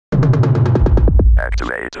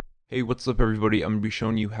Activate. Hey, what's up everybody? I'm going to be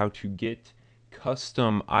showing you how to get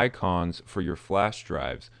custom icons for your flash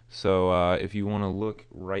drives. So if you want to look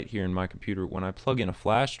right here in my computer, when I plug in a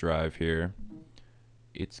flash drive here,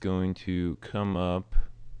 it's going to come up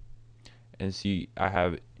and see I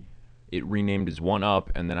have it renamed as 1UP,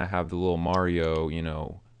 and then I have the little Mario,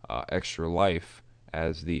 extra life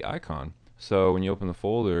as the icon. So when you open the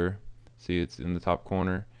folder, see it's in the top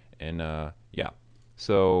corner, and yeah.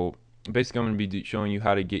 So basically I'm going to be showing you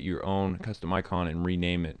how to get your own custom icon and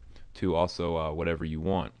rename it to also whatever you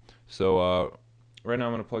want. So right now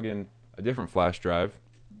I'm going to plug in a different flash drive,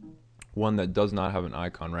 one that does not have an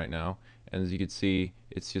icon right now, and as you can see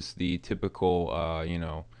it's just the typical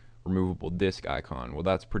removable disk icon. Well,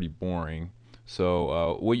 that's pretty boring.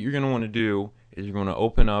 So what you're going to want to do is you're going to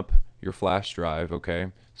open up your flash drive, okay?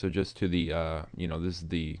 So just to the this is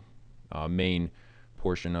the main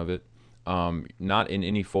portion of it, not in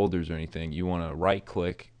any folders or anything. You want to right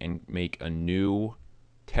click and make a new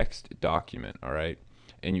text document, all right?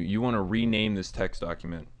 And you want to rename this text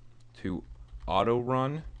document to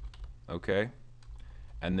Autorun, okay?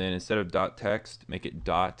 And then instead of .text, make it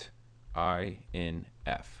 .inf,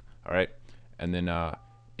 all right? And then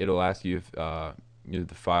it'll ask you if the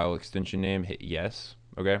file extension name, hit yes,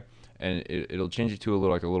 okay? And it'll change it to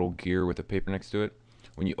like a little gear with a paper next to it.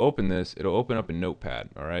 When you open this, it'll open up a notepad,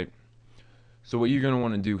 all right? So what you're going to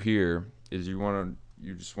want to do here is you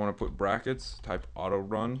just want to put brackets, type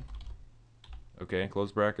autorun, okay,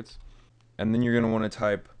 close brackets, and then you're going to want to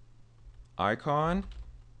type icon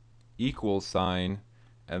equals sign,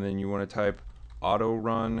 and then you want to type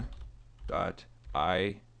autorun.ico,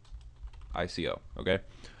 okay?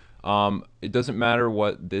 It doesn't matter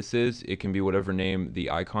what this is, it can be whatever name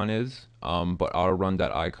the icon is, but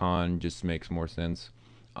autorun.icon just makes more sense.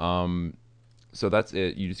 So that's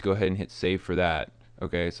it. You just go ahead and hit save for that.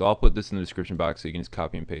 Okay, so I'll put this in the description box so you can just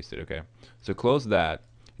copy and paste it. Okay, so close that.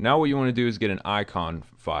 Now what you want to do is get an icon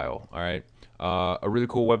file. All right, a really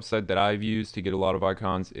cool website that I've used to get a lot of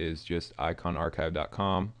icons is just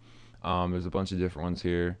iconarchive.com. There's a bunch of different ones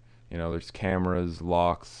here. There's cameras,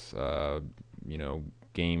 locks,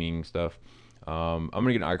 gaming stuff. I'm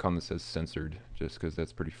gonna get an icon that says censored just because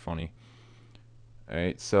that's pretty funny.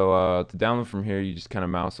 Alright, so to download from here, you just kind of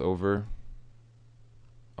mouse over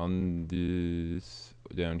on this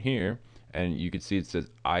down here, and you can see it says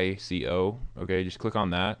ICO. Okay, just click on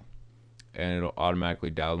that and it'll automatically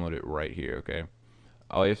download it right here. Okay,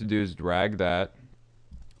 all you have to do is drag that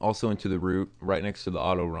also into the root right next to the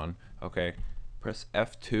auto run. Okay, press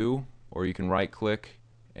F2, or you can right click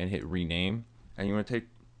and hit rename, and you want to take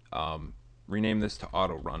rename this to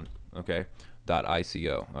autorun, okay,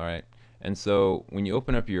 .ico. all right, and so when you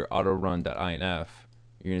open up your autorun.inf,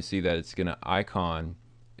 you're going to see that it's going to icon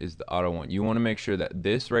is the auto one. You want to make sure that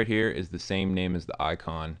this right here is the same name as the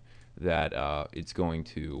icon that it's going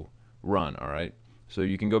to run. All right, so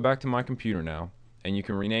you can go back to my computer now, and you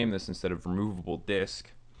can rename this, instead of removable disk,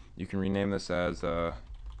 you can rename this as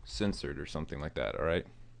censored or something like that. All right,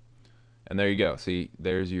 and there you go. See,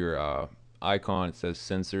 there's your icon. It says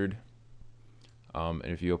censored, and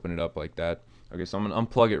if you open it up like that, okay, so I'm gonna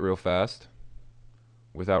unplug it real fast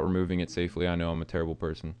without removing it safely. I know I'm a terrible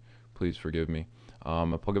person, please forgive me.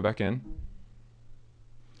 I'll plug it back in,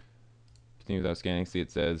 continue without scanning. See,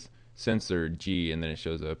 it says censored G, and then it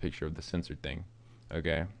shows a picture of the censored thing.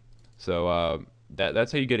 Okay, so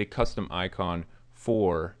that's how you get a custom icon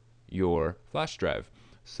for your flash drive.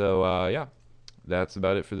 So yeah, that's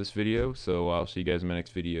about it for this video. So I'll see you guys in my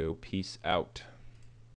next video. Peace out.